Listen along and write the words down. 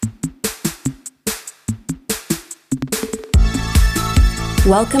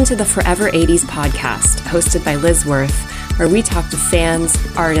Welcome to the Forever 80s podcast, hosted by Liz Worth, where we talk to fans,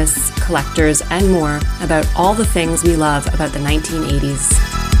 artists, collectors, and more about all the things we love about the 1980s.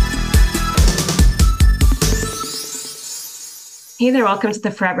 Hey there, welcome to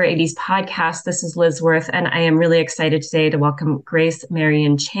the Forever 80s podcast. This is Liz Worth, and I am really excited today to welcome Grace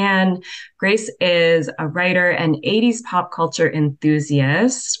Marian Chan. Grace is a writer and 80s pop culture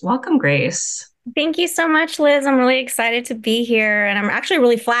enthusiast. Welcome, Grace. Thank you so much, Liz. I'm really excited to be here, and I'm actually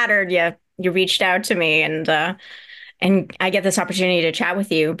really flattered you reached out to me and I get this opportunity to chat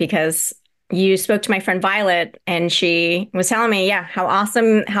with you because you spoke to my friend Violet, and she was telling me, how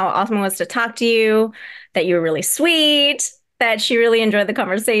awesome it was to talk to you, that you were really sweet, that she really enjoyed the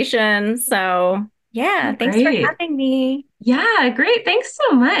conversation. So yeah, thanks for Great. having me. Yeah, great. Thanks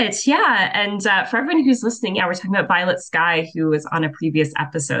so much. Yeah. And for everyone who's listening, we're talking about Violet Sky, who was on a previous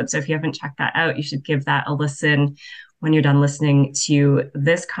episode. So if you haven't checked that out, you should give that a listen when you're done listening to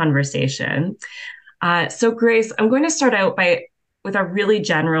this conversation. So Grace, I'm going to start out with a really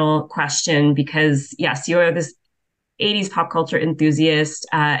general question because, yes, you are this 80s pop culture enthusiast.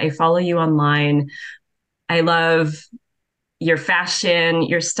 I follow you online. I love your fashion,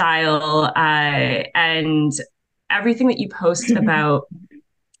 your style, and everything that you post about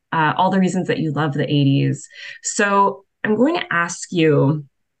all the reasons that you love the 80s. So I'm going to ask you,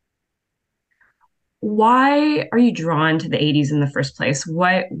 why are you drawn to the 80s in the first place?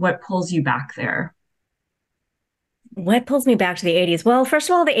 What pulls you back there? What pulls me back to the 80s? Well, first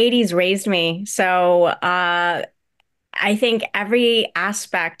of all, the 80s raised me. So I think every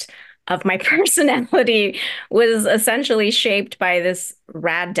aspect of my personality was essentially shaped by this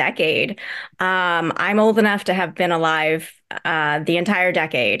rad decade. I'm old enough to have been alive the entire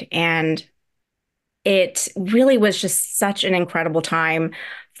decade, and it really was just such an incredible time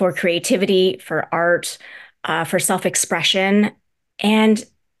for creativity, for art, for self-expression, and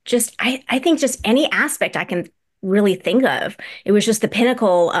I think just any aspect I can really think of. It was just the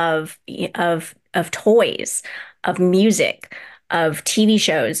pinnacle of toys, of music, of TV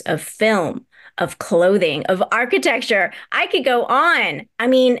shows, of film, of clothing, of architecture. I could go on. I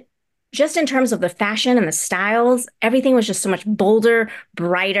mean, just in terms of the fashion and the styles, everything was just so much bolder,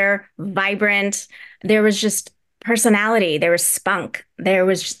 brighter, vibrant. There was just personality, there was spunk, there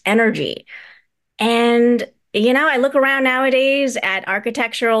was just energy. And, I look around nowadays at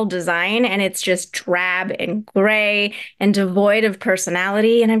architectural design and it's just drab and gray and devoid of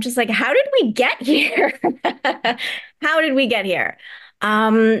personality. And I'm just like, how did we get here? How did we get here?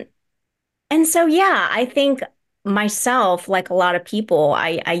 Um, and so, yeah, I think myself, like a lot of people,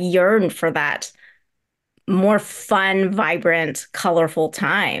 I yearned for that more fun, vibrant, colorful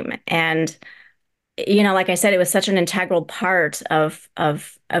time. And, like I said, it was such an integral part of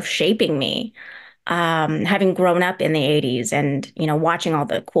shaping me. Having grown up in the 80s and, watching all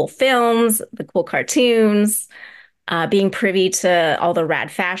the cool films, the cool cartoons, being privy to all the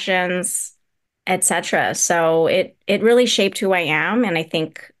rad fashions, etc. So it really shaped who I am. And I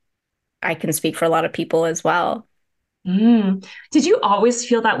think I can speak for a lot of people as well. Did you always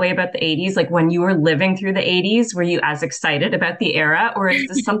feel that way about the 80s? Like when you were living through the 80s, were you as excited about the era, or is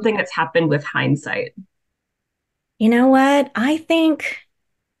this something that's happened with hindsight? You know what? I think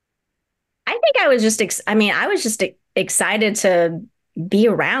I was just I was just excited to be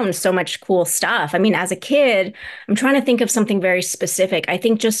around so much cool stuff. I mean, as a kid, I'm trying to think of something very specific. I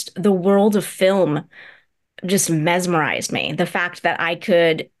think just the world of film just mesmerized me. The fact that I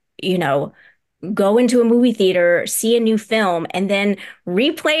could, you know, go into a movie theater, see a new film, and then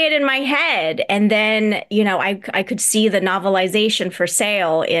replay it in my head. And then, I could see the novelization for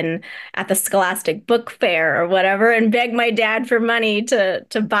sale in at the Scholastic Book Fair or whatever, and beg my dad for money to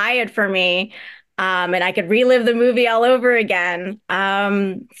buy it for me. And I could relive the movie all over again.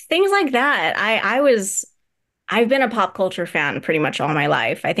 Things like that. I've been a pop culture fan pretty much all my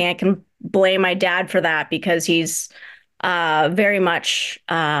life. I think I can blame my dad for that because he's very much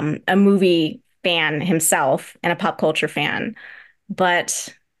a movie fan himself and a pop culture fan.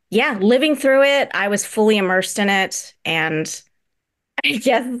 But yeah, living through it, I was fully immersed in it, and I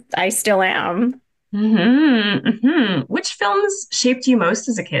guess I still am. Which films shaped you most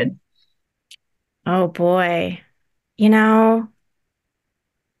as a kid? Oh boy. You know,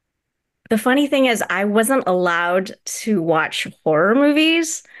 the funny thing is, I wasn't allowed to watch horror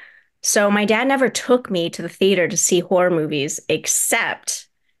movies. So my dad never took me to the theater to see horror movies, except,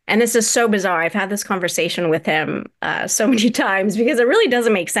 and this is so bizarre. I've had this conversation with him so many times because it really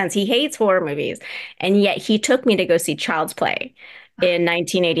doesn't make sense. He hates horror movies, and yet he took me to go see Child's Play in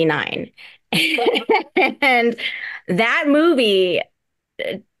 1989. And that movie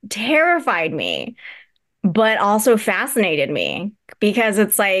terrified me but also fascinated me because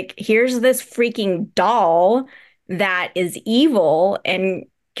it's like, here's this freaking doll that is evil and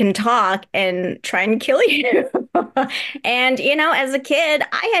can talk and try and kill you. And, as a kid,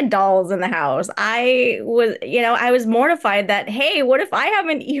 I had dolls in the house. I was mortified that, hey, what if I have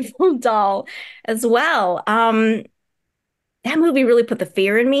an evil doll as well? That movie really put the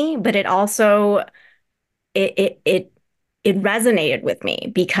fear in me, but it also, it, it, it, it resonated with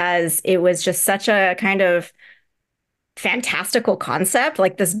me because it was just such a kind of fantastical concept.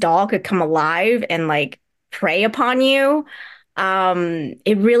 Like this doll could come alive and like prey upon you.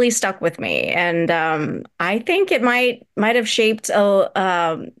 It really stuck with me, and I think it might have shaped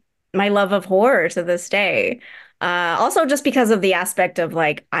my love of horror to this day. Also, just because of the aspect of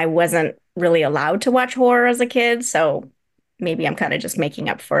like I wasn't really allowed to watch horror as a kid, so maybe I'm kind of just making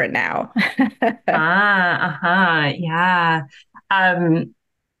up for it now. Uh-huh. Yeah. Um,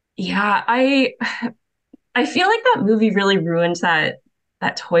 yeah, I feel like that movie really ruined that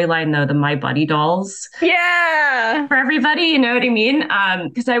toy line though, the My Buddy dolls Yeah. for everybody, you know what I mean?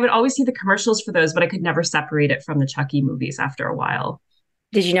 Because I would always see the commercials for those, but I could never separate it from the Chucky movies after a while.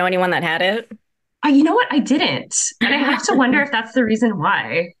 Did you know anyone that had it? You know what? I didn't. And I have to wonder if that's the reason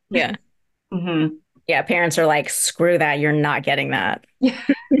why. Yeah. Hmm. Yeah, parents are like, screw that, you're not getting that. Yeah.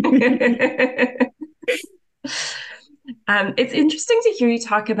 It's interesting to hear you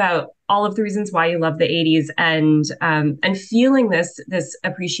talk about all of the reasons why you love the 80s and feeling this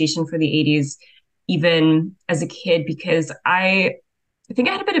appreciation for the 80s even as a kid because I think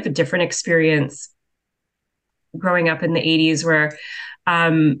I had a bit of a different experience growing up in the 80s where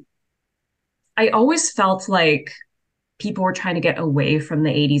um, I always felt like people were trying to get away from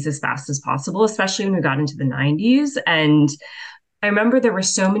the 80s as fast as possible, especially when we got into the 90s. And I remember there were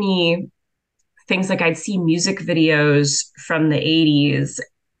so many things like I'd see music videos from the 80s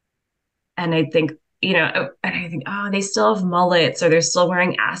and I'd think, and I think, oh, they still have mullets or they're still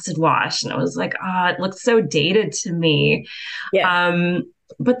wearing acid wash. And I was like, oh, it looked so dated to me. Yeah. Um,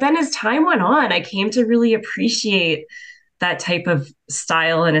 but then as time went on, I came to really appreciate that type of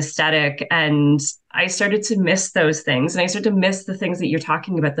style and aesthetic. And I started to miss those things. And I started to miss the things that you're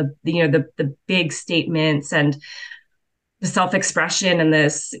talking about, the big statements and the self-expression and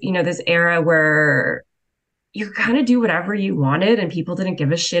this era where you kind of do whatever you wanted and people didn't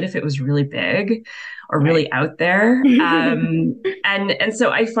give a shit if it was really big or Right. really out there. And so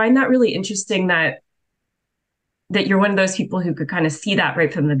I find that really interesting that you're one of those people who could kind of see that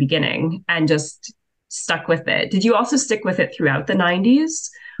right from the beginning and just stuck with it. Did you also stick with it throughout the 90s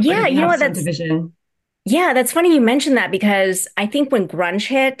or Yeah, did you you know have what? some division? Yeah, that's funny you mentioned that because I think when grunge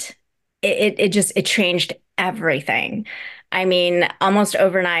hit, it changed everything. I mean, almost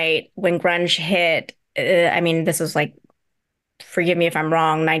overnight when grunge hit, I mean, this was like, forgive me if I'm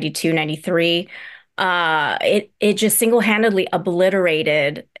wrong, 92, 93. It just single-handedly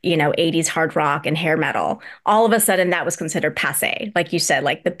obliterated, 80s hard rock and hair metal. All of a sudden that was considered passé. Like you said,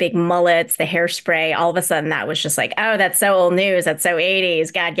 like the big mullets, the hairspray, all of a sudden that was just like, oh, that's so old news, that's so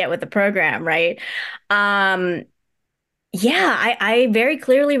 80s. God, get with the program, right? Um, yeah, I very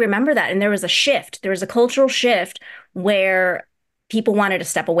clearly remember that. And there was a shift. There was a cultural shift where people wanted to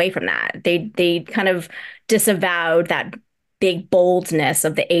step away from that. They kind of disavowed that big boldness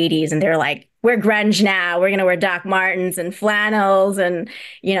of the 80s and they're like, we're grunge now. We're gonna wear Doc Martens and flannels and,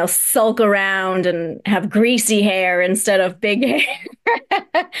 sulk around and have greasy hair instead of big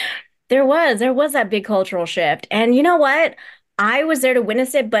hair. There was that big cultural shift. And you know what? I was there to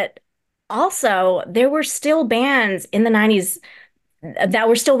witness it, but also there were still bands in the 90s that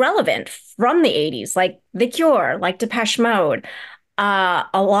were still relevant from the 80s, like The Cure, like Depeche Mode, a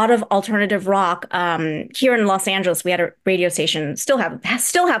lot of alternative rock. Here in Los Angeles, we had a radio station, still have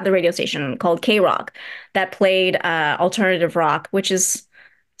the radio station called K Rock that played alternative rock, which is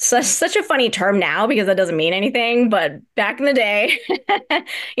such a funny term now because that doesn't mean anything. But back in the day,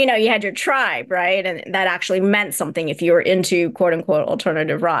 you had your tribe, right? And that actually meant something if you were into quote unquote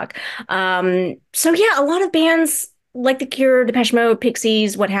alternative rock. So yeah, a lot of bands like The Cure, Depeche Mode,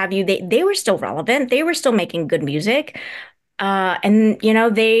 Pixies, what have you, they were still relevant. They were still making good music. And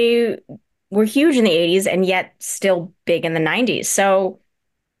they were huge in the 80s and yet still big in the 90s. So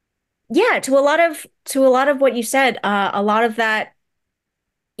yeah, to a lot of what you said, a lot of that,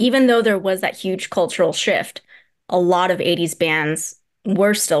 even though there was that huge cultural shift, a lot of 80s bands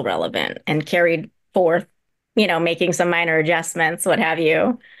were still relevant and carried forth, making some minor adjustments, what have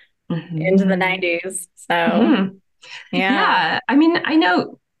you, into the Hmm. 90s. So Hmm. yeah. Yeah. I mean, I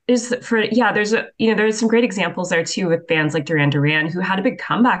know is for yeah, there's some great examples there too with bands like Duran Duran who had a big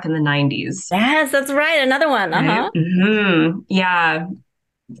comeback in the 90s. Yes, that's right. Another one. Right. Uh-huh. Yeah.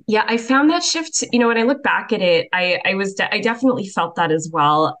 Yeah, I found that shift, when I look back at it, I definitely felt that as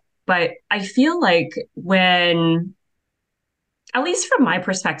well. But I feel like when, at least from my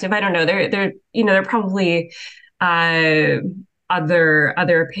perspective, I don't know, there are probably uh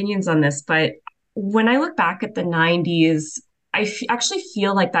other opinions on this, but when I look back at the 90s, actually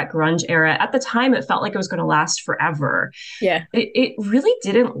feel like that grunge era at the time, it felt like it was going to last forever. Yeah. It really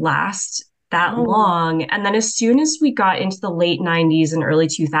didn't last that No. long. And then as soon as we got into the late 90s and early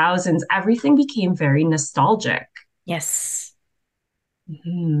 2000s, everything became very nostalgic. Yes.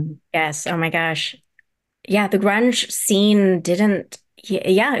 Mhm. Yes. Oh my gosh. Yeah, the grunge scene didn't,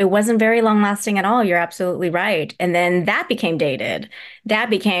 yeah, it wasn't very long lasting at all. You're absolutely right. And then that became dated. That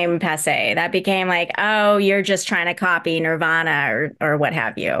became passé. That became like, oh, you're just trying to copy Nirvana or what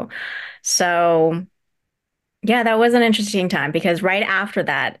have you. So, yeah, that was an interesting time because right after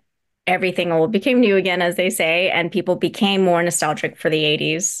that, everything all became new again, as they say, and people became more nostalgic for the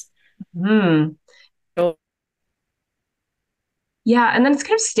 80s. Mhm. Yeah, and then it's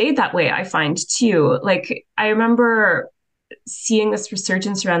kind of stayed that way, I find too. Like I remember seeing this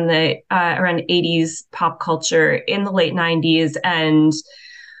resurgence around the around 80s pop culture in the late 90s, and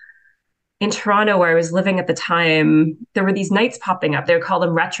in Toronto where I was living at the time, there were these nights popping up. They would call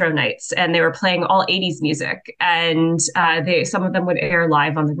them retro nights, and they were playing all 80s music. And they some of them would air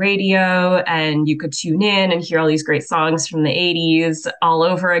live on the radio, and you could tune in and hear all these great songs from the 80s all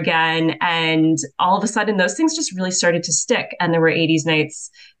over again. And all of a sudden, those things just really started to stick. And there were 80s nights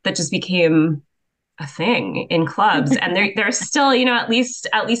that just became a thing in clubs, and they're still, at least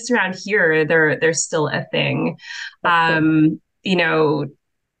around here, they're still a thing. That's cool.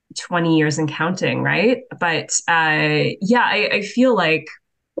 20 years and counting, right? But yeah, I feel like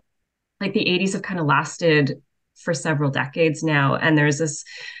the 80s have kind of lasted for several decades now, and there's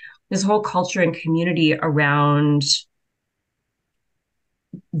this whole culture and community around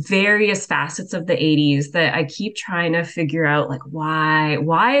various facets of the 80s that I keep trying to figure out, like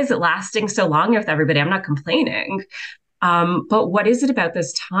why is it lasting so long with everybody? I'm not complaining. But what is it about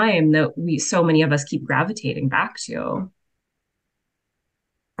this time that we so many of us keep gravitating back to?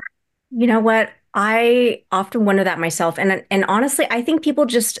 You know what? I often wonder that myself. And honestly, I think people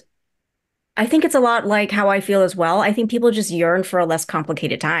just I think it's a lot like how I feel as well. I think people just yearn for a less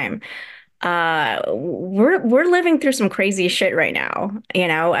complicated time. We're living through some crazy shit right now.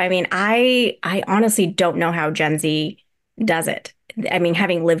 I mean, I honestly don't know how Gen Z does it. I mean,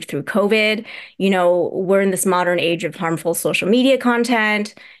 having lived through COVID, we're in this modern age of harmful social media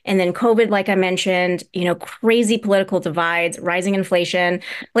content, and then COVID, like I mentioned, crazy political divides, rising inflation.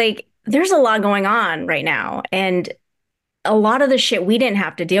 Like, there's a lot going on right now, and a lot of the shit we didn't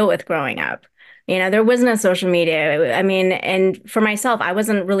have to deal with growing up. There was no social media. I mean, and for myself, I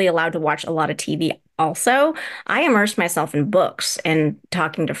wasn't really allowed to watch a lot of TV also. I immersed myself in books and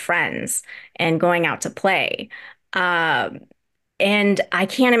talking to friends and going out to play. Um, and I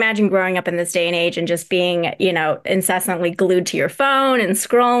can't imagine growing up in this day and age and just being, incessantly glued to your phone and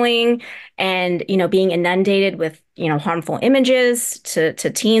scrolling and, being inundated with, harmful images to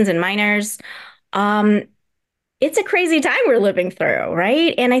teens and minors. Um, it's a crazy time we're living through,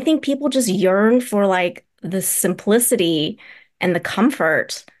 right? And I think people just yearn for like the simplicity and the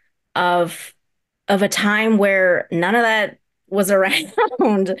comfort of of a time where none of that was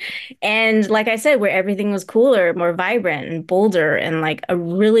around. And like I said, where everything was cooler, more vibrant and bolder and like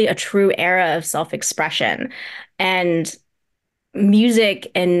a true era of self-expression and music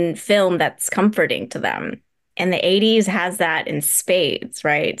and film that's comforting to them. And the 80s has that in spades,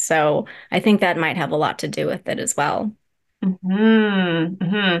 right? So I think that might have a lot to do with it as well. Hmm.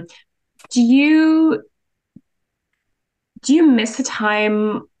 Hmm. Do you do you miss a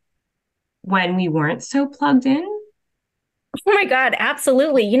time when we weren't so plugged in? Oh my God,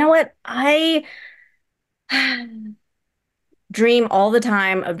 absolutely. You know what? I dream all the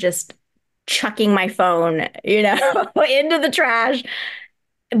time of just chucking my phone, into the trash.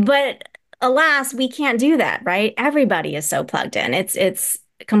 But alas, we can't do that, right? Everybody is so plugged in. It's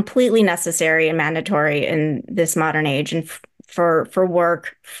completely necessary and mandatory in this modern age and for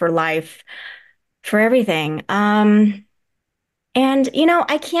work, for life, for everything. And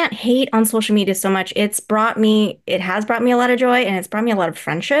I can't hate on social media so much. It has brought me a lot of joy and it's brought me a lot of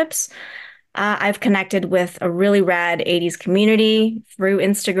friendships. I've connected with a really rad 80s community through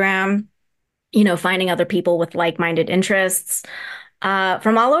Instagram, finding other people with like-minded interests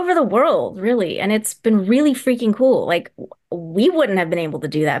from all over the world, really. And it's been really freaking cool. Like, we wouldn't have been able to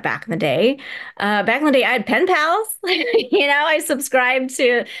do that back in the day. Back in the day, I had pen pals. I subscribed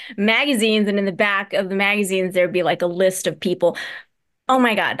to magazines, and in the back of the magazines, there'd be like a list of people. Oh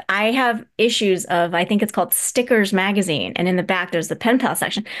my God. I have issues of, I think it's called Stickers Magazine. And in the back, there's the pen pal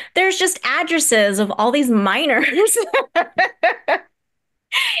section. There's just addresses of all these minors.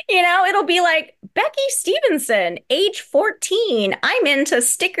 It'll be like Becky Stevenson, age 14. I'm into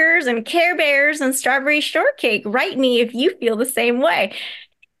stickers and Care Bears and strawberry shortcake. Write me if you feel the same way.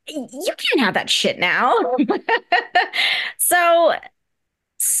 You can't have that shit now. So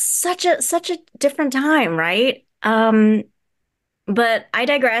such a different time, right? But I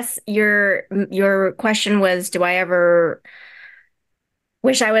digress. Your question was, do I ever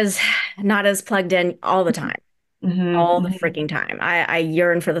wish I was not as plugged in all the time? Hmm. All the Hmm. freaking time. I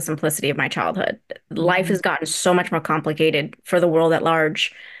yearn for the simplicity of my childhood. Life Hmm. has gotten so much more complicated for the world at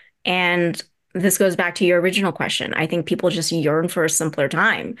large. And this goes back to your original question. I think people just yearn for a simpler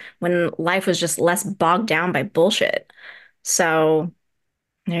time when life was just less bogged down by bullshit. So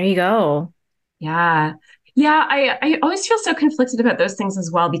there you go. Yeah. Yeah, I always feel so conflicted about those things as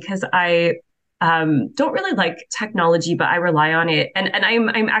well because I don't really like technology, but I rely on it. And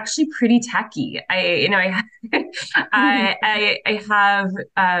I'm actually pretty techy. I have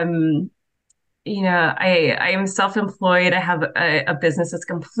I am self-employed. I have a business that's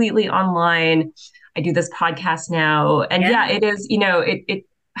completely online. I do this podcast now. And Yeah. yeah, it is, it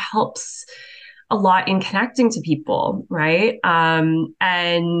helps a lot in connecting to people, right?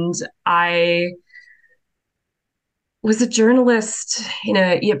 And I was a journalist in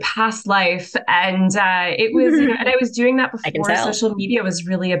a past life, and it was, and I was doing that I can before tell. social media was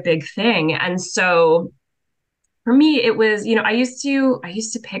really a big thing. And so for me, it was, I used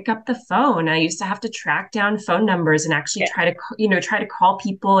to pick up the phone. I used to have to track down phone numbers and actually Yeah. try to call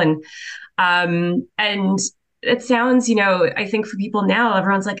people. And it sounds, I think for people now,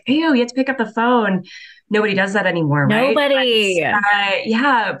 everyone's like, "Hey, you have to pick up the phone." Nobody does that anymore, right? Nobody.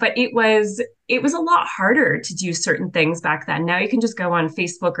 Yeah, but it was a lot harder to do certain things back then. Now you can just go on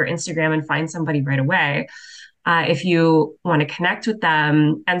Facebook or Instagram and find somebody right away if you want to connect with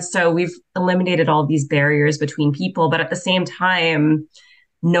them. And so we've eliminated all these barriers between people, but at the same time,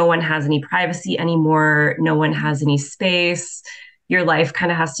 no one has any privacy anymore. No one has any space. Your life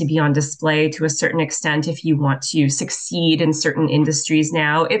kind of has to be on display to a certain extent if you want to succeed in certain industries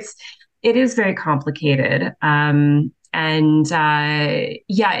now. It is very complicated. And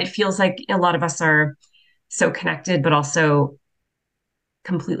yeah, it feels like a lot of us are so connected, but also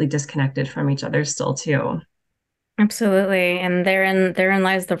completely disconnected from each other still too. Absolutely. And therein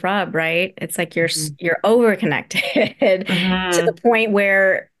lies the rub, right? It's like Mhm. you're over connected to the Mhm. point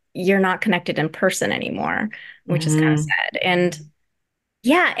where you're not connected in person anymore, which is kind of Mhm. sad. And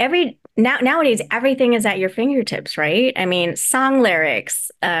yeah, nowadays everything is at your fingertips, right? I mean, song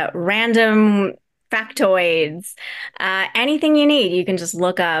lyrics, random factoids, anything you need, you can just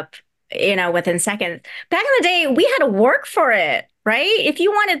look up, within seconds. Back in the day, we had to work for it, right? If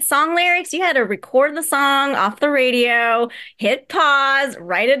you wanted song lyrics, you had to record the song off the radio, hit pause,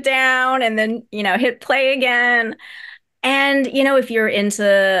 write it down, and then, hit play again. And, if you're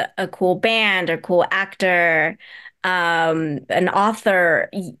into a cool band or cool actor, an author,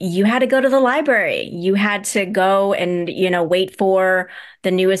 you had to go to the library. You had to go and, wait for the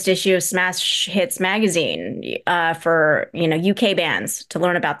newest issue of Smash Hits magazine, for, UK bands to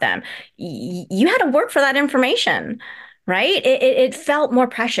learn about them. You had to work for that information, right? It felt more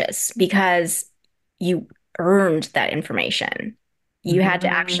precious because you earned that information. You had to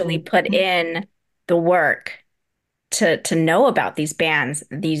actually Mhm. put in the work to know about these bands,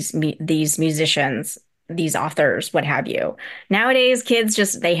 these musicians, these authors, what have you. Nowadays, kids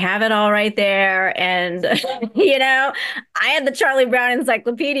just they have it all right there, and I had the Charlie Brown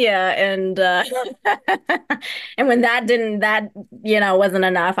Encyclopedia, and and when that wasn't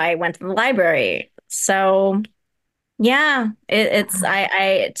enough, I went to the library. So yeah,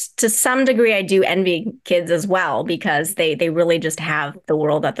 to some degree I do envy kids as well because they really just have the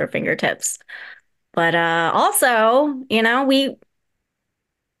world at their fingertips. But also,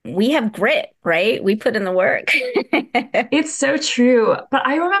 we have grit, right? We put in the work. It's so true. But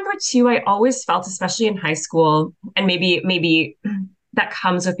I remember too, I always felt, especially in high school, and maybe that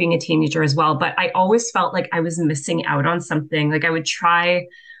comes with being a teenager as well, but I always felt like I was missing out on something. Like I would try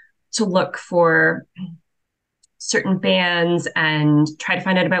to look for certain bands and try to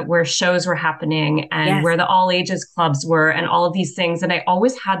find out about where shows were happening and Yes. where the all ages clubs were and all of these things. And I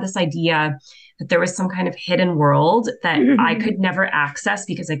always had this idea that there was some kind of hidden world that I could never access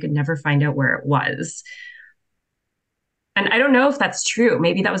because I could never find out where it was. And I don't know if that's true.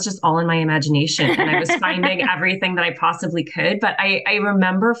 Maybe that was just all in my imagination and I was finding everything that I possibly could. But I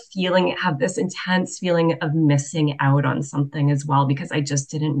remember have this intense feeling of missing out on something as well because I just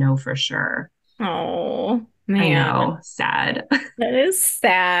didn't know for sure. Oh, I Man, know, sad. that is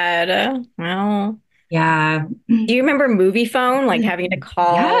sad. Well, Yeah. do you remember movie phone, like having to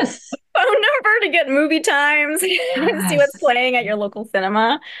call Yes. a phone number to get movie times and see what's Yes. playing at your local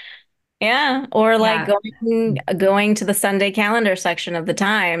cinema? Yeah, or like Yeah. going to the Sunday calendar section of the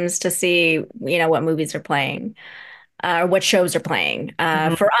Times to see, what movies are playing, what shows are playing.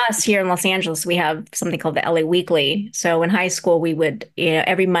 Mhm. For us here in Los Angeles, we have something called the LA Weekly. So in high school, we would,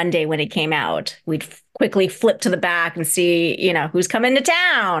 every Monday when it came out, we'd quickly flip to the back and see, who's coming to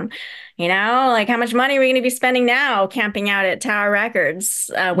town. Like how much money are we going to be spending now camping out at Tower Records,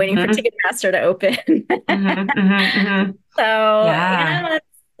 waiting for Mhm. Ticketmaster to open. Mhm. Mhm. Mhm. So, Yeah.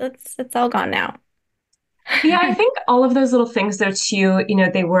 it's all gone now. Yeah, I think all of those little things though too,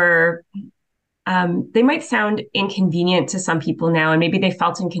 they might sound inconvenient to some people now, and maybe they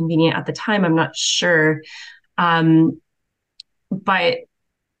felt inconvenient at the time. I'm not sure. Um, but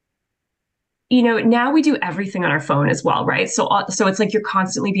now we do everything on our phone as well, right? So it's like you're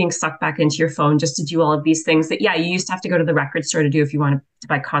constantly being sucked back into your phone just to do all of these things that, yeah, you used to have to go to the record store to do if you wanted to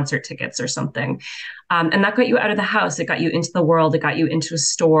buy concert tickets or something. And that got you out of the house. It got you into the world. It got you into a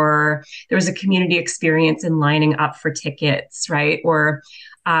store. There was a community experience in lining up for tickets, right? Or,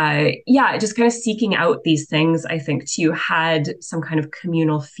 yeah, just kind of seeking out these things, I think, too, had some kind of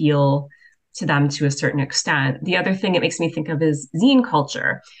communal feel to them to a certain extent. The other thing it makes me think of is zine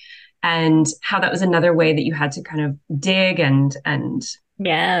culture and how that was another way that you had to kind of dig and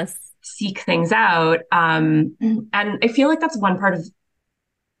Yes. seek things out. And I feel like that's one part of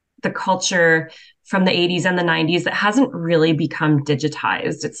the culture from the 80s and the 90s that hasn't really become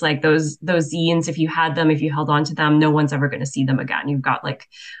digitized. It's like those zines, if you had them, if you held on to them, no one's ever going to see them again. You've got like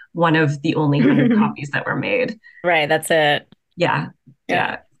one of the only 100 copies that were made. Right, that's it. Yeah. Yeah.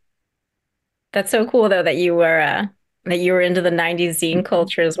 Yeah. That's so cool though that you were into the 90s zine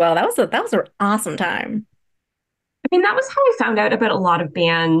culture as well. That was an awesome time. I mean, that was how I found out about a lot of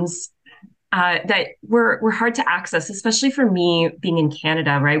bands that were hard to access, especially for me being in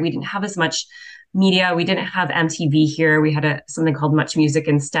Canada, right? We didn't have as much media. We didn't have MTV here. We had something called Much Music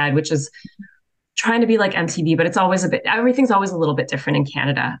instead, which is trying to be like MTV, but everything's always a little bit different in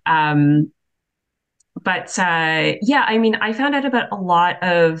Canada. But yeah, I mean, I found out about a lot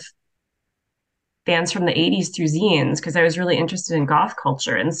of bands from the 80s through zines because I was really interested in goth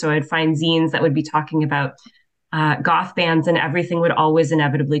culture. And so I'd find zines that would be talking about goth bands, and everything would always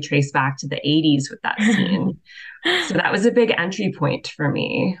inevitably trace back to the 80s with that scene. So that was a big entry point for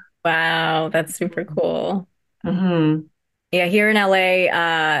me. Wow, that's super cool. Mm-hmm. Yeah, here in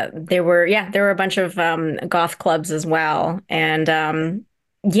LA, there were a bunch of goth clubs as well. And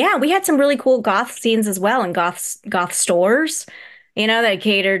yeah, we had some really cool goth scenes as well and goth stores, that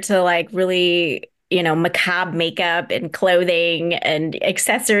catered to like really, macabre makeup and clothing and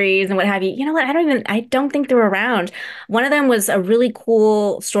accessories and what have you. You know what? I don't think they're around. One of them was a really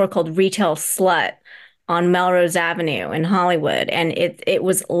cool store called Retail Slut on Melrose Avenue in Hollywood, and it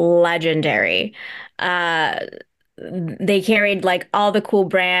was legendary. Uh, they carried like all the cool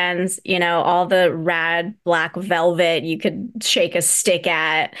brands, all the rad black velvet you could shake a stick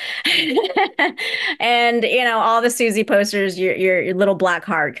at. And, all the Susie posters your little black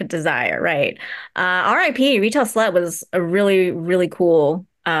heart could desire, right? RIP, Retail Slut was a really, really cool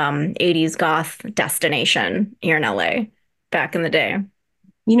 80s goth destination here in LA back in the day.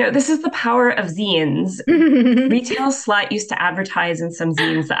 This is the power of zines. Retail Slut used to advertise in some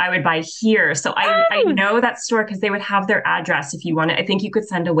zines that I would buy here. So I Oh, know that store because they would have their address if you want it. I think you could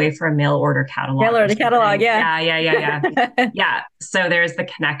send away for a mail order catalog Taylor, or the catalog, something. yeah. Yeah, yeah, yeah, yeah. Yeah. So there's the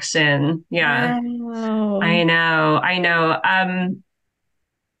connection. Yeah. Wow. I know. I know. I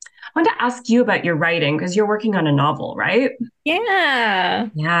wanted to ask you about your writing because you're working on a novel, right? Yeah.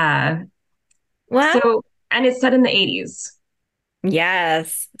 Yeah. Well, So, and it's set in the 80s.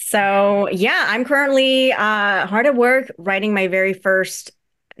 yes. So, yeah, I'm currently hard at work writing my very first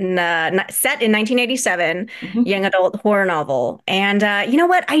set in 1987 Mhm. young adult horror novel. And you know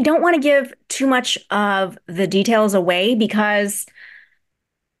what? I don't want to give too much of the details away because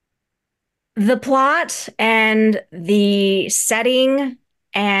the plot and the setting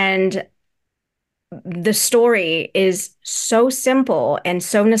and the story is so simple and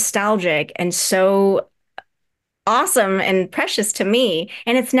so nostalgic and so awesome and precious to me,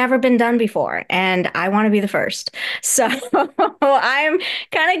 and it's never been done before, and I want to be the first. So I'm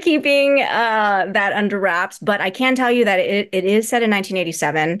kind of keeping that under wraps, but I can tell you that it is set in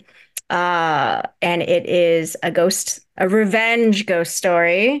 1987, and it is a revenge ghost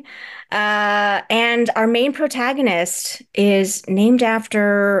story. And our main protagonist is named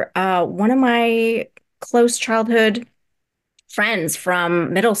after one of my close childhood friends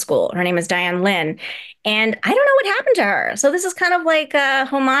from middle school. Her name is Diane Lynn. And I don't know what happened to her. So this is kind of like a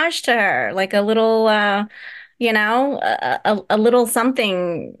homage to her, like a little, a little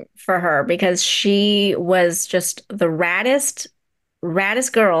something for her because she was just the raddest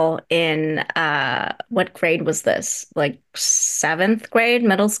girl in what grade was this? Like seventh grade,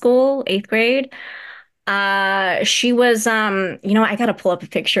 middle school, eighth grade. She was, I gotta pull up a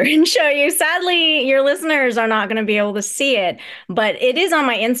picture and show you. Sadly, your listeners are not gonna be able to see it, but it is on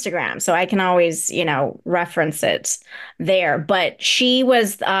my Instagram, so I can always, reference it there. But she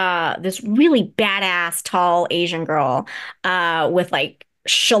was this really badass, tall Asian girl, with like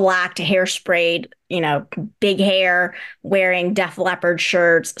shellacked, hairsprayed, big hair, wearing Def Leppard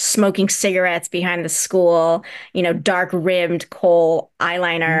shirts, smoking cigarettes behind the school, dark rimmed kohl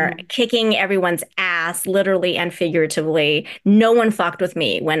eyeliner, Mm. kicking everyone's ass, literally and figuratively. No one fucked with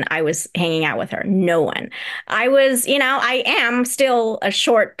me when I was hanging out with her. No one. I am still a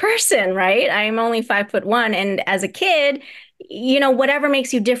short person, right? I'm only 5'1". And as a kid, whatever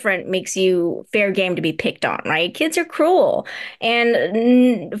makes you different makes you fair game to be picked on, right? Kids are cruel.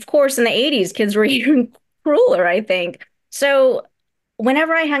 And of course, in the 80s, kids were even crueler, I think. So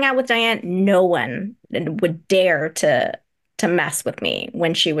whenever I hung out with Diane, no one would dare to mess with me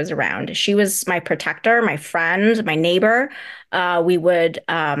when she was around. She was my protector, my friend, my neighbor. We would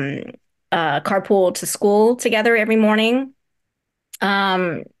carpool to school together every morning.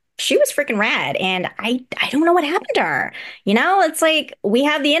 Um, she was freaking rad, and I don't know what happened to her. It's like we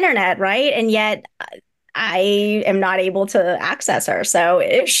have the internet, right? And yet I am not able to access her. So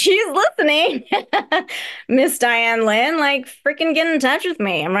if she's listening, Miss Diane Lynn, like freaking get in touch with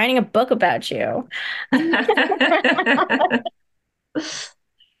me. I'm writing a book about you.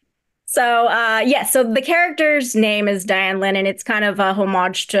 So yeah, so the character's name is Diane Lynn, and it's kind of a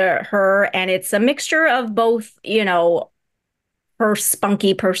homage to her, and it's a mixture of both, her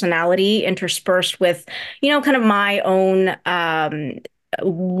spunky personality interspersed with, kind of my own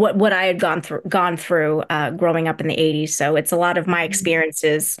what I had gone through growing up in the 80s. So it's a lot of my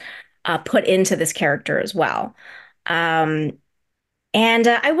experiences put into this character as well. Um, and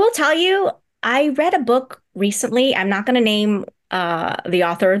I will tell you, I read a book recently. I'm not going to name the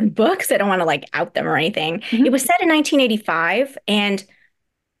author of the book because I don't want to like out them or anything. It Mhm. was set in 1985, and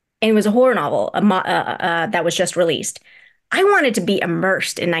it was a horror novel that was just released. I wanted to be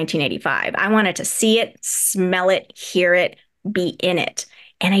immersed in 1985. I wanted to see it, smell it, hear it, be in it.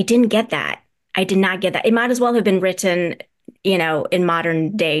 And I didn't get that. I did not get that. It might as well have been written, in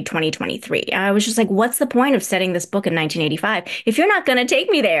modern day 2023. I was just like, what's the point of setting this book in 1985 if you're not going to take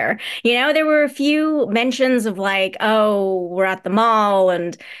me there? There were a few mentions of like, oh, we're at the mall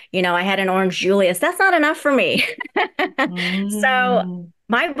and, I had an orange Julius. That's not enough for me. So Mm.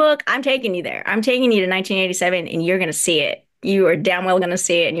 my book, I'm taking you there. I'm taking you to 1987 and you're going to see it. You are damn well going to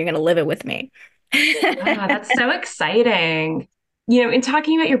see it and you're going to live it with me. Ah, that's so exciting. In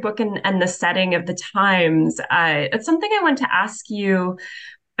talking about your book and the setting of the times, it's something I want to ask you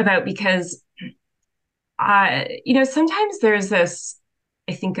about because, sometimes there's this,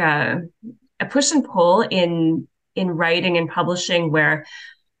 I think, a push and pull in writing and publishing where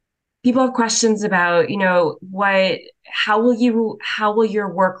people have questions about, how will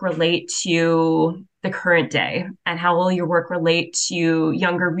your work relate to the current day, and how will your work relate to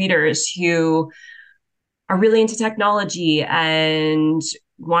younger readers who are really into technology and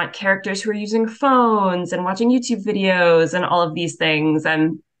want characters who are using phones and watching YouTube videos and all of these things.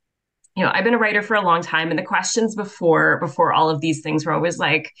 And I've been a writer for a long time, and the questions before all of these things were always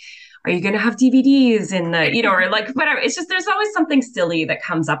like, are you going to have DVDs in the, or like whatever. It's just there's always something silly that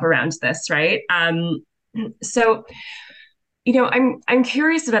comes up around this, right? So I'm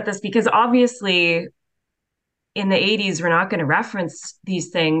curious about this because obviously in the 80s we're not going to reference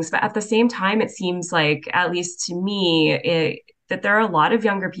these things, but at the same time it seems like, at least to me, that there are a lot of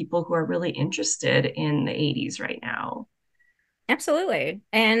younger people who are really interested in the 80s right now. Absolutely.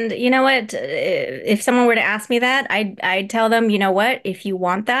 And you know what? If someone were to ask me that, I'd tell them, you know what? If you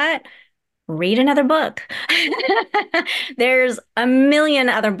want that, read another book. There's a million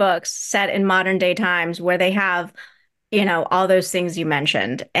other books set in modern day times where they have, all those things you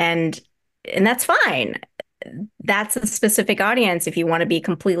mentioned. And that's fine. That's a specific audience if you want to be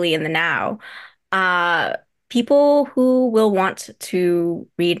completely in the now. Uh, People who will want to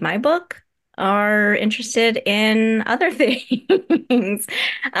read my book are interested in other things.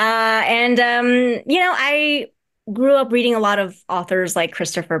 I grew up reading a lot of authors like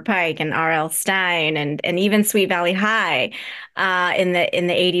Christopher Pike and R.L. Stine and even Sweet Valley High in the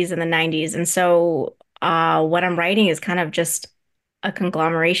 80s and the 90s. And so what I'm writing is kind of just a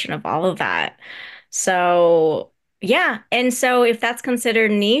conglomeration of all of that. So Yeah. And so if that's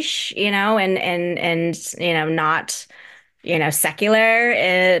considered niche, not,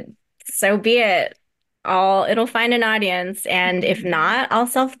 secular, so be it. It'll find an audience. And if not, I'll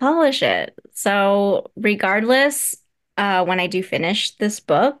self-publish it. So regardless, when I do finish this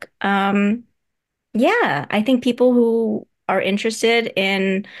book, yeah, I think people who are interested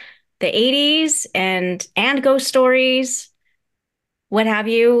in the 80s and ghost stories, what have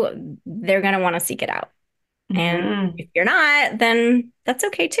you, they're going to want to seek it out. And Hmm. if you're not, then that's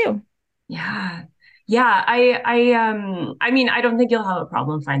okay too. Yeah. Yeah, I mean, I don't think you'll have a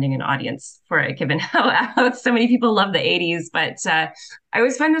problem finding an audience for it, given how so many people love the 80s. But I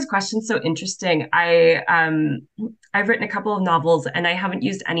always find this question so interesting. I've written a couple of novels and I haven't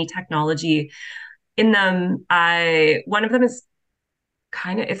used any technology in them. I One of them is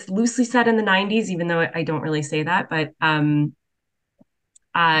it's loosely set in the 90s, even though I don't really say that. But the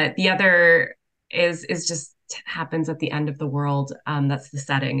other is just happens at the end of the world. That's the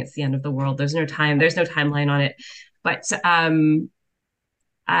setting. It's the end of the world. There's no timeline on it. But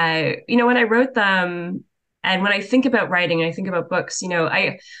when I wrote them, and when I think about writing, and I think about books,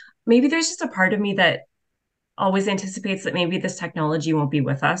 I maybe there's just a part of me that always anticipates that maybe this technology won't be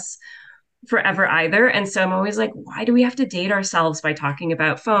with us forever either. And so I'm always like, why do we have to date ourselves by talking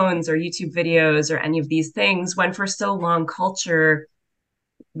about phones or YouTube videos or any of these things when for so long culture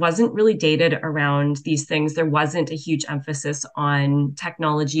wasn't really dated around these things? There wasn't a huge emphasis on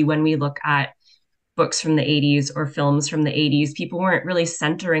technology when we look at books from the 80s or films from the 80s. People weren't really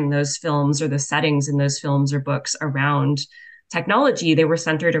centering those films or the settings in those films or books around technology. They were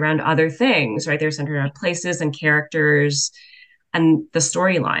centered around other things, right? They were centered around places and characters and the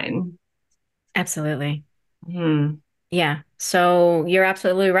storyline. Absolutely. Hmm. Yeah. So you're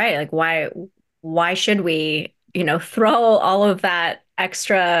absolutely right. Like why should we, throw all of that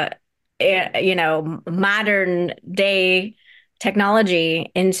extra, modern day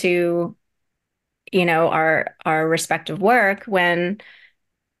technology into, our respective work when,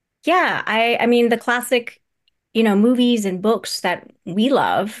 yeah, I mean the classic, movies and books that we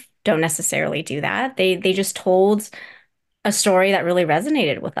love don't necessarily do that. They just told a story that really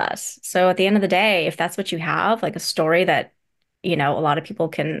resonated with us. So at the end of the day, if that's what you have, like a story that, a lot of people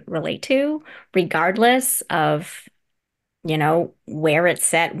can relate to, regardless of, where it's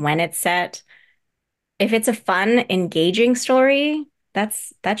set, when it's set, if it's a fun, engaging story,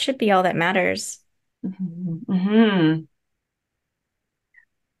 that should be all that matters. Mhm. Mhm.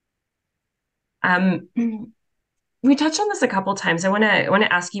 Um, we touched on this a couple times. I want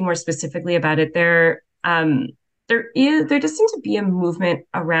to ask you more specifically about it. There does seem to be a movement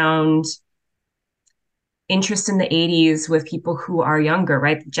around interest in the 80s with people who are younger,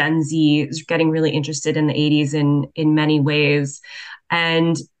 right? Gen Z is getting really interested in the 80s in many ways.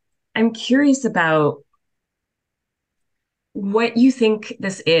 And I'm curious about what you think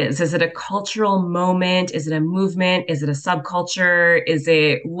this is. Is it a cultural moment? Is it a movement? Is it a subculture? Is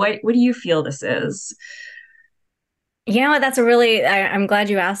it what do you feel this is? You know what? I'm glad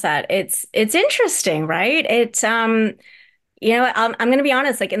you asked that. It's interesting, right? I'm going to be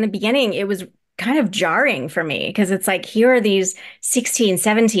honest, like in the beginning, it was kind of jarring for me because it's like, here are these 16,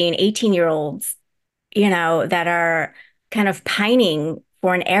 17, 18-year-olds, that are kind of pining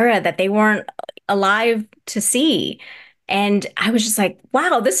for an era that they weren't alive to see. And I was just like,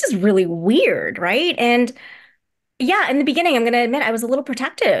 wow, this is really weird, right? And yeah, in the beginning, I'm going to admit I was a little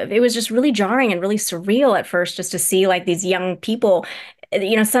protective. It was just really jarring and really surreal at first just to see like these young people,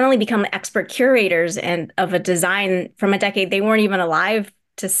 suddenly become expert curators and of a design from a decade they weren't even alive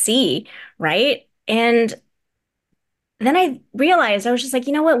to see, right? And then I realized I was just like,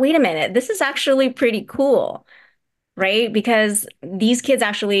 you know what? Wait a minute. This is actually pretty cool, right? Because these kids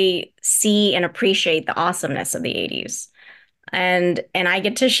actually see and appreciate the awesomeness of the 80s. And I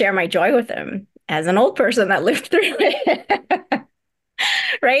get to share my joy with them as an old person that lived through it.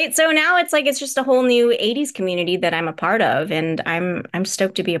 Right? So now it's like it's just a whole new 80s community that I'm a part of and I'm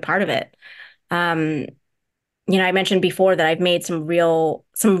stoked to be a part of it. Um, I mentioned before that I've made some real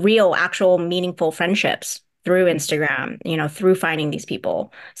actual meaningful friendships through Instagram, through finding these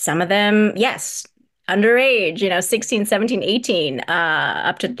people. Some of them, yes, underage, 16, 17, 18,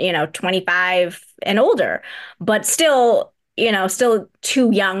 up to, 25 and older, but still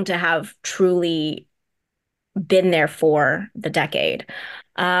too young to have truly been there for the decade.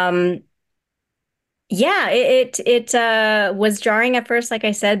 Um, yeah, it was jarring at first, like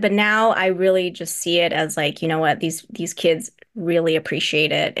I said, but now I really just see it as like, you know what, these kids really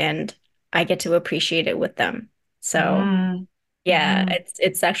appreciate it, and I get to appreciate it with them. So Mm-hmm. yeah, Mm-hmm.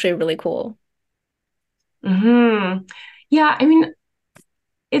 it's actually really cool. Mm-hmm. Yeah, I mean,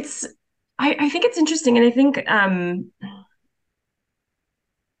 it's I think it's interesting, and I think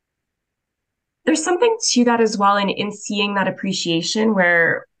there's something to that as well in seeing that appreciation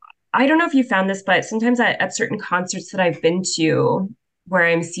where I don't know if you found this, but sometimes at certain concerts that I've been to where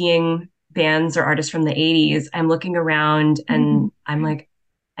I'm seeing bands or artists from the 80s, I'm looking around and I'm like,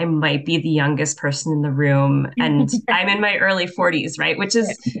 I might be the youngest person in the room. And I'm in my early 40s, right? Which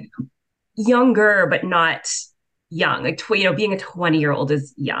is younger, but not young. Like, being a 20-year-old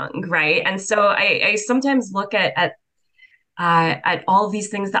is young, right? And so I sometimes look at all of these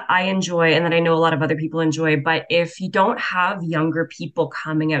things that I enjoy and that I know a lot of other people enjoy. But if you don't have younger people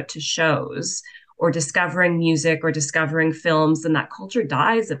coming out to shows or discovering music or discovering films, then that culture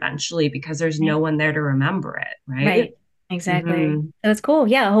dies eventually because there's no one there to remember it, right? Right. Exactly. Mm-hmm. So it's cool.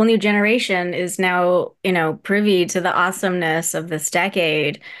 Yeah, a whole new generation is now, privy to the awesomeness of this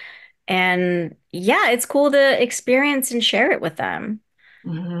decade. And yeah, it's cool to experience and share it with them.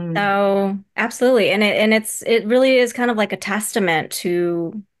 Mm-hmm. So absolutely. And it really is kind of like a testament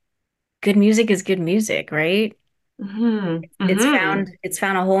to good music is good music, right? Mm-hmm. It's Mm-hmm. found it's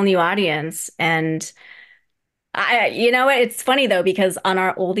found a whole new audience. And you know what? It's funny though, because on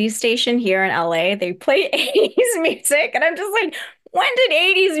our oldies station here in LA, they play 80s music. And I'm just like, when did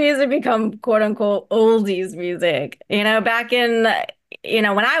 80s music become quote unquote oldies music? Back in,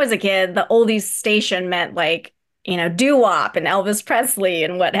 when I was a kid, the oldies station meant like, doo-wop and Elvis Presley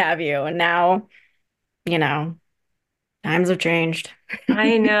and what have you. And now, you know, times have changed.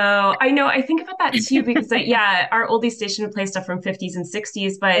 I know. I know. I think about that too because, yeah, our oldie station would play stuff from 50s and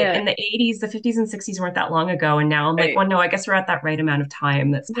 60s, but Yeah. in the 80s, the 50s and 60s weren't that long ago. And now I'm like, Right. well, no, I guess we're at that right amount of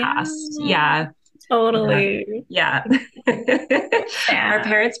time that's passed. Yeah, Yeah. Yeah. totally. Yeah. Our Yeah.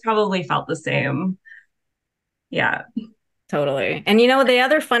 parents probably felt the same. Yeah. Totally. And the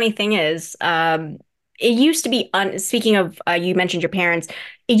other funny thing is, it used to be speaking of you mentioned your parents,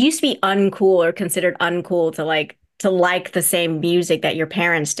 it used to be uncool or considered uncool to like the same music that your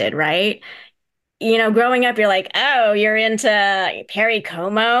parents did, right? Growing up, you're like, oh, you're into Perry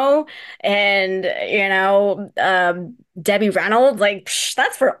Como and, Debbie Reynolds. Like, psh,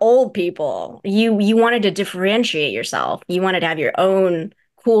 that's for old people. You wanted to differentiate yourself. You wanted to have your own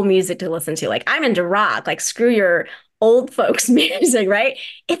cool music to listen to. Like, I'm into rock. Like, screw your old folks' music, right?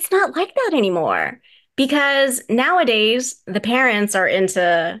 It's not like that anymore because nowadays the parents are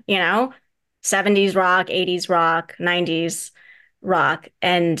into, 70s rock, 80s rock, 90s rock,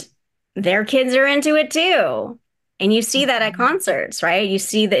 and their kids are into it too. And you see that at concerts, right? You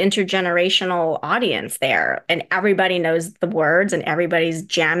see the intergenerational audience there, and everybody knows the words and everybody's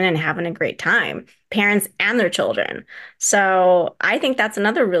jamming and having a great time, parents and their children. So I think that's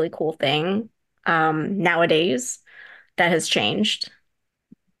another really cool thing nowadays that has changed.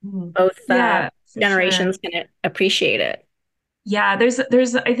 Mhm. Both Yeah, for sure. generations can appreciate it. Yeah, there's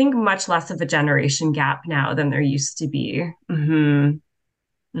I think much less of a generation gap now than there used to be.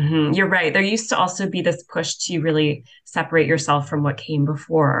 You're right. There used to also be this push to really separate yourself from what came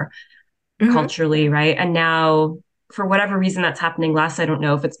before Hmm. culturally, right? And now, for whatever reason that's happening less, I don't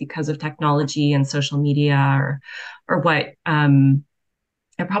know if it's because of technology and social media or what. There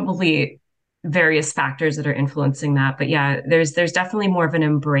are probably various factors that are influencing that. But yeah, there's definitely more of an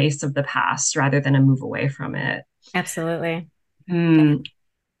embrace of the past rather than a move away from it. Absolutely. Hmm.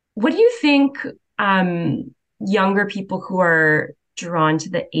 What do you think younger people who are drawn to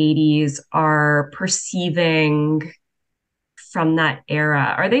the 80s are perceiving from that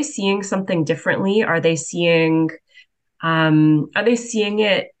era? Are they seeing something differently? Are they seeing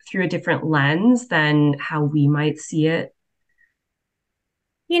it through a different lens than how we might see it?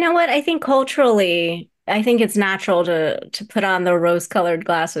 You know what? I think culturally, I think it's natural to put on the rose-colored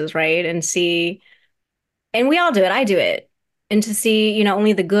glasses, right? And see, and we all do it. I do it. And to see,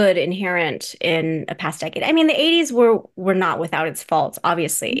 only the good inherent in a past decade. I mean, the 80s were not without its faults,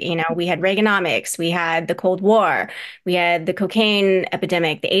 obviously. We had Reaganomics, we had the Cold War, we had the cocaine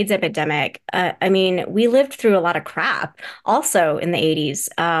epidemic, the AIDS epidemic. I mean, we lived through a lot of crap also in the 80s.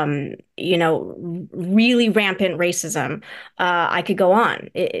 Really rampant racism. I could go on.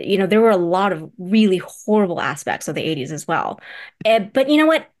 There were a lot of really horrible aspects of the 80s as well. But you know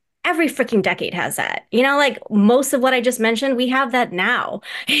what? Every freaking decade has that. Like most of what I just mentioned, we have that now.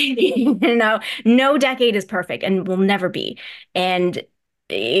 No decade is perfect and will never be. And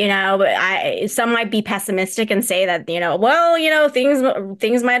some might be pessimistic and say that, well,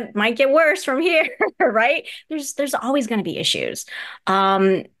 things might get worse from here, right? There's always going to be issues.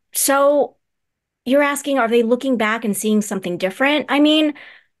 So you're asking, are they looking back and seeing something different? I mean,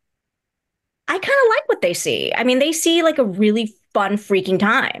 I kind of like what they see. I mean, they see like a really fun freaking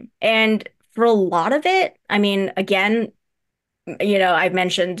time. And for a lot of it, I mean, again, I've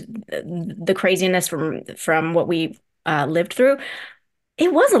mentioned the craziness from what we lived through.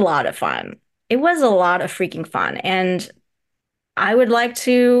 It was a lot of fun. It was a lot of freaking fun. And I would like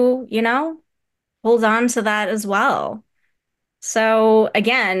to, hold on to that as well. So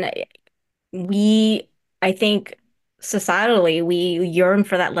again, we, I think societally, we yearn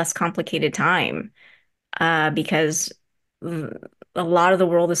for that less complicated time because a lot of the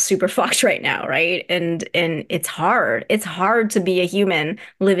world is super fucked right now, right? And it's hard. It's hard to be a human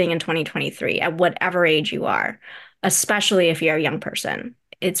living in 2023 at whatever age you are, especially if you're a young person.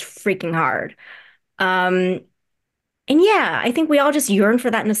 It's freaking hard. Um, and yeah, I think we all just yearn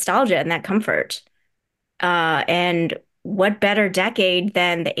for that nostalgia and that comfort. And what better decade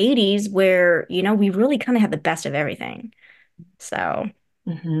than the 80s where, we really kind of had the best of everything. So,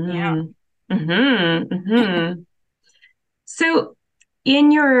 yeah. Mm-hmm. Mm-hmm. Mm-hmm. So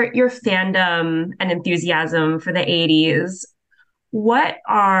in your fandom and enthusiasm for the 80s, what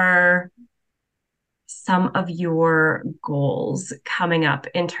are some of your goals coming up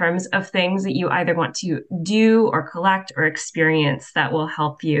in terms of things that you either want to do or collect or experience that will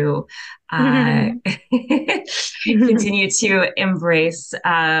help you continue to embrace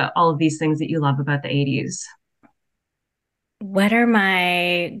all of these things that you love about the 80s? What are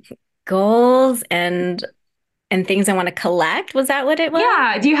my goals and things I want to collect? Was that what it was?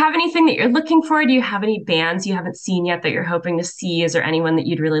 Yeah. Do you have anything that you're looking for? Do you have any bands you haven't seen yet that you're hoping to see? Is there anyone that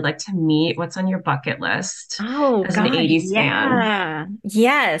you'd really like to meet? What's on your bucket list Oh as an gosh, 80s fan? yeah.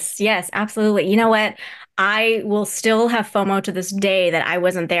 Yes, yes, absolutely. You know what? I will still have FOMO to this day that I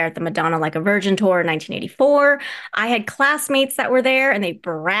wasn't there at the Madonna Like a Virgin tour in 1984. I had classmates that were there and they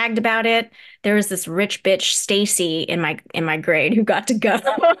bragged about it. There was this rich bitch Stacy in my grade who got to go. And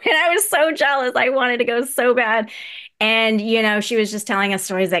I was so jealous. I wanted to go so bad. And, she was just telling us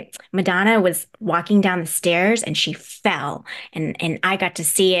stories like Madonna was walking down the stairs and she fell and I got to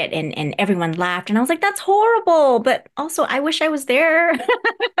see it and everyone laughed and I was like that's horrible but also I wish I was there.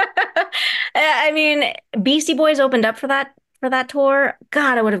 I mean Beastie Boys opened up for that tour.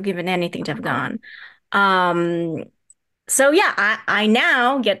 God, I would have given anything to have gone. um so yeah, I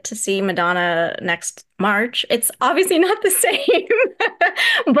now get to see Madonna next March. It's obviously not the same,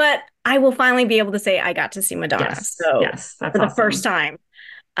 but I will finally be able to say I got to see Madonna. Yes. So Yes. That's for the first awesome.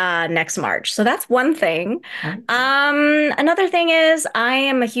 time next March. So that's one thing. Okay. Another thing is I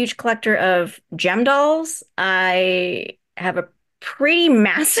am a huge collector of gem dolls. I have a pretty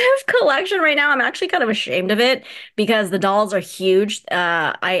massive collection right now. I'm actually kind of ashamed of it because the dolls are huge.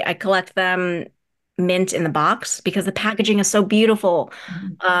 I collect them mint in the box because the packaging is so beautiful.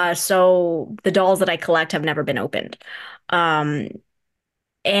 So the dolls that I collect have never been opened. Um,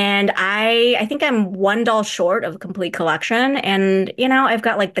 and I think I'm one doll short of a complete collection. And I've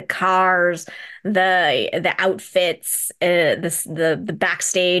got like the cars, the outfits, the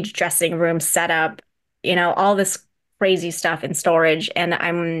backstage dressing room setup, all this crazy stuff in storage. And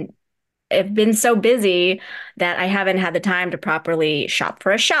I've been so busy that I haven't had the time to properly shop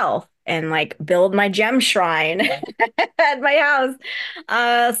for a shelf and like build my gem shrine at my house.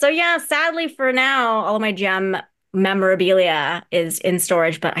 So yeah, sadly for now, all of my gem memorabilia is in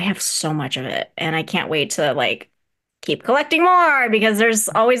storage, but I have so much of it and I can't wait to like keep collecting more because there's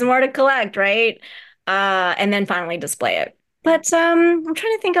always more to collect, right? And then finally display it. But I'm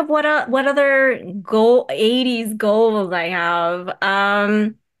trying to think of what other 80s goals I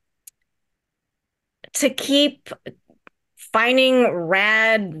have. To keep finding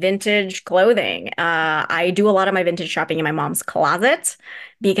rad vintage clothing. I do a lot of my vintage shopping in my mom's closet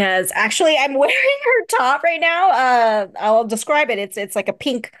because actually I'm wearing her top right now. I'll describe it. It's like a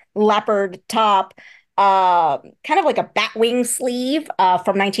pink leopard top, kind of like a batwing sleeve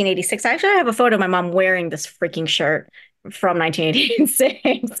from 1986. I actually have a photo of my mom wearing this freaking shirt from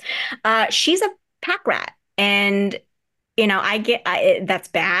 1986. She's a pack rat. And that's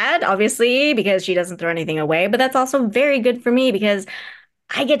bad, obviously, because she doesn't throw anything away, but that's also very good for me because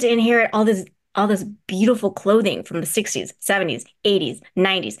I get to inherit all this beautiful clothing from the 60s, 70s, 80s,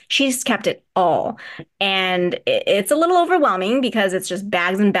 90s. She's kept it all. And it's a little overwhelming because it's just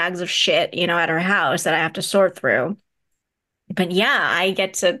bags and bags of shit, at her house that I have to sort through. But yeah, I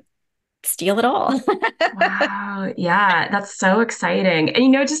get to steal it all. Wow. Yeah, that's so exciting.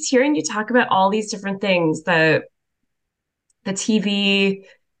 And just hearing you talk about all these different things, the TV,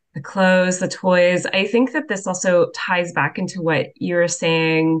 the clothes, the toys, I think that this also ties back into what you were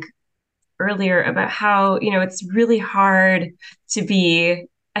saying earlier about how, it's really hard to be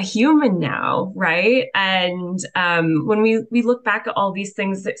a human now, right? And when we look back at all these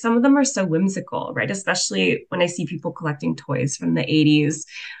things, that some of them are so whimsical, right? Especially when I see people collecting toys from the 80s.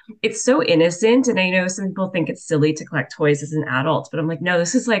 It's so innocent. And I know some people think it's silly to collect toys as an adult, but I'm like, no,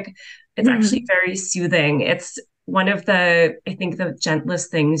 this is like, it's actually very soothing. It's one of the, I think, the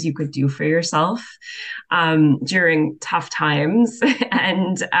gentlest things you could do for yourself during tough times.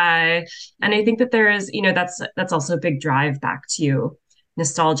 And I think that there is, that's also a big drive back to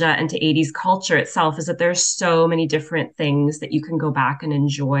nostalgia and to 80s culture itself, is that there's so many different things that you can go back and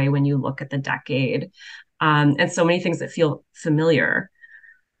enjoy when you look at the decade, and so many things that feel familiar.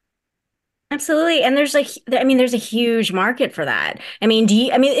 Absolutely. And there's a huge market for that.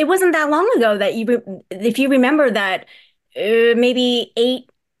 It wasn't that long ago that if you remember that maybe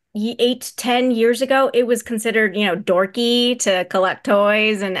 10 years ago, it was considered, dorky to collect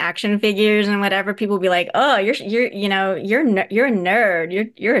toys and action figures and whatever. People would be like, oh, you're a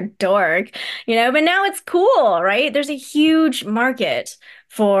nerd. You're a dork, but now it's cool, right? There's a huge market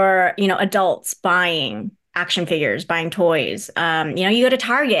for, adults buying action figures, buying toys. You go to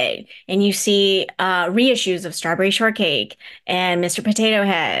Target and you see reissues of Strawberry Shortcake and Mr. Potato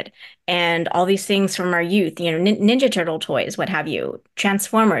Head and all these things from our youth, Ninja Turtle toys, what have you,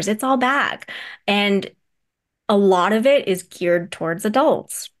 Transformers, it's all back. And a lot of it is geared towards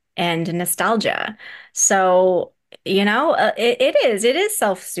adults and nostalgia. So, it is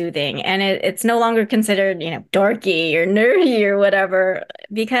self-soothing, and it's no longer considered, dorky or nerdy or whatever,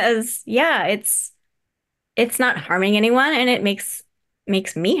 because yeah, it's not harming anyone and it makes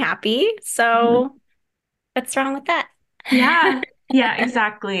me happy. So what's wrong with that? Yeah, yeah,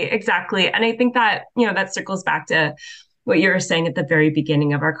 exactly, exactly. And I think that, that circles back to what you were saying at the very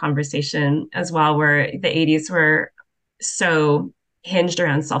beginning of our conversation as well, where the 80s were so hinged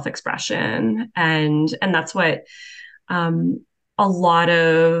around self-expression. And that's what a lot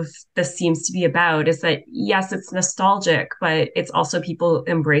of this seems to be about, is that, yes, it's nostalgic, but it's also people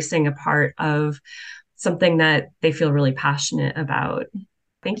embracing a part of something that they feel really passionate about.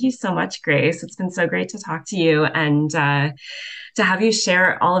 Thank you so much, Grace. It's been so great to talk to you, and to have you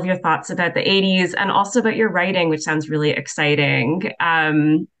share all of your thoughts about the 80s and also about your writing, which sounds really exciting.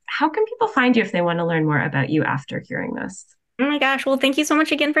 How can people find you if they want to learn more about you after hearing this? Oh my gosh. Well, thank you so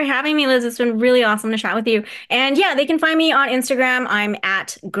much again for having me, Liz. It's been really awesome to chat with you. And yeah, they can find me on Instagram. I'm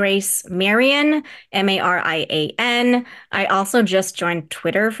at Grace Marian, Marian. I also just joined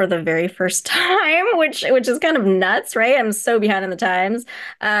Twitter for the very first time, which is kind of nuts, right? I'm so behind in the times.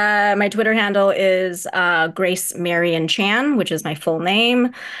 My Twitter handle is Grace Marian Chan, which is my full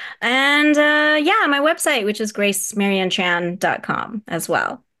name. And yeah, my website, which is gracemarianchan.com as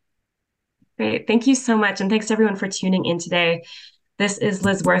well. Great. Thank you so much. And thanks everyone for tuning in today. This is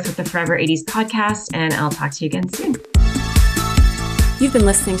Liz Worth with the Forever 80s podcast, and I'll talk to you again soon. You've been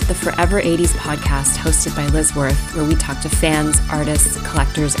listening to the Forever 80s podcast, hosted by Liz Worth, where we talk to fans, artists,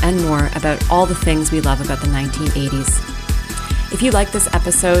 collectors, and more about all the things we love about the 1980s. If you like this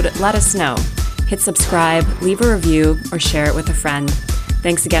episode, let us know. Hit subscribe, leave a review, or share it with a friend.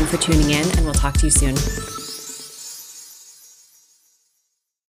 Thanks again for tuning in, and we'll talk to you soon.